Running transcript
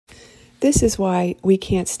This is why we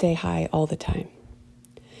can't stay high all the time.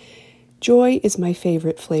 Joy is my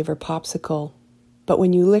favorite flavor popsicle, but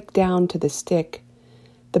when you lick down to the stick,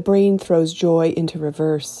 the brain throws joy into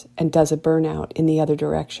reverse and does a burnout in the other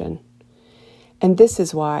direction. And this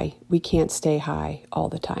is why we can't stay high all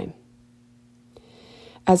the time.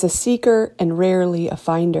 As a seeker and rarely a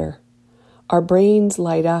finder, our brains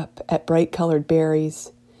light up at bright-colored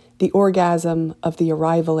berries, the orgasm of the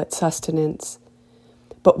arrival at sustenance.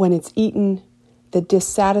 But when it's eaten, the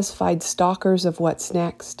dissatisfied stalkers of what's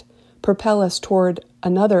next propel us toward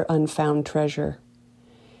another unfound treasure.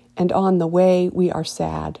 And on the way, we are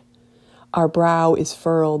sad. Our brow is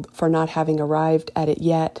furrowed for not having arrived at it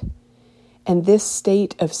yet. And this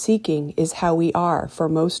state of seeking is how we are for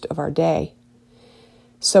most of our day.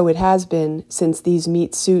 So it has been since these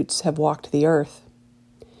meat suits have walked the earth.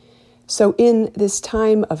 So in this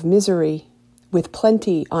time of misery, with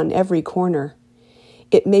plenty on every corner,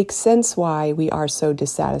 it makes sense why we are so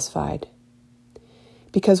dissatisfied.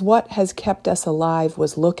 Because what has kept us alive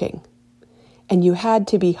was looking, and you had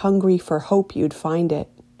to be hungry for hope you'd find it.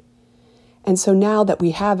 And so now that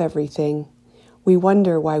we have everything, we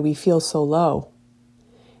wonder why we feel so low.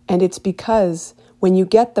 And it's because when you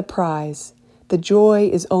get the prize, the joy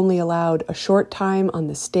is only allowed a short time on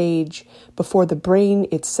the stage before the brain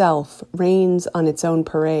itself rains on its own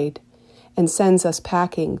parade and sends us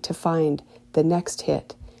packing to find the next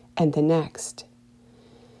hit and the next.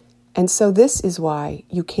 And so this is why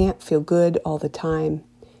you can't feel good all the time,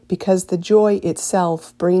 because the joy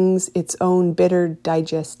itself brings its own bitter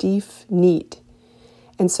digestif neat.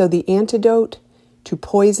 And so the antidote to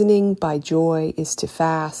poisoning by joy is to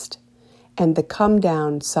fast, and the come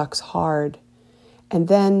down sucks hard.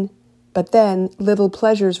 But then little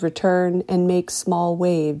pleasures return and make small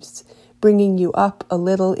waves, bringing you up a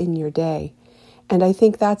little in your day. And I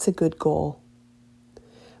think that's a good goal.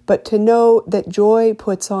 But to know that joy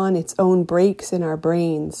puts on its own brakes in our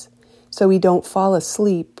brains, so we don't fall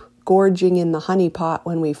asleep, gorging in the honey pot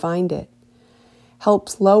when we find it,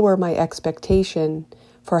 helps lower my expectation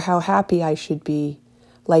for how happy I should be,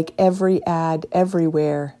 like every ad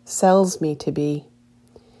everywhere sells me to be.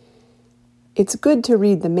 It's good to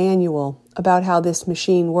read the manual about how this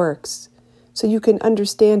machine works, so you can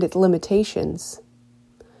understand its limitations.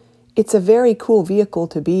 It's a very cool vehicle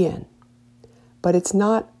to be in, but it's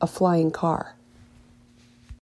not a flying car.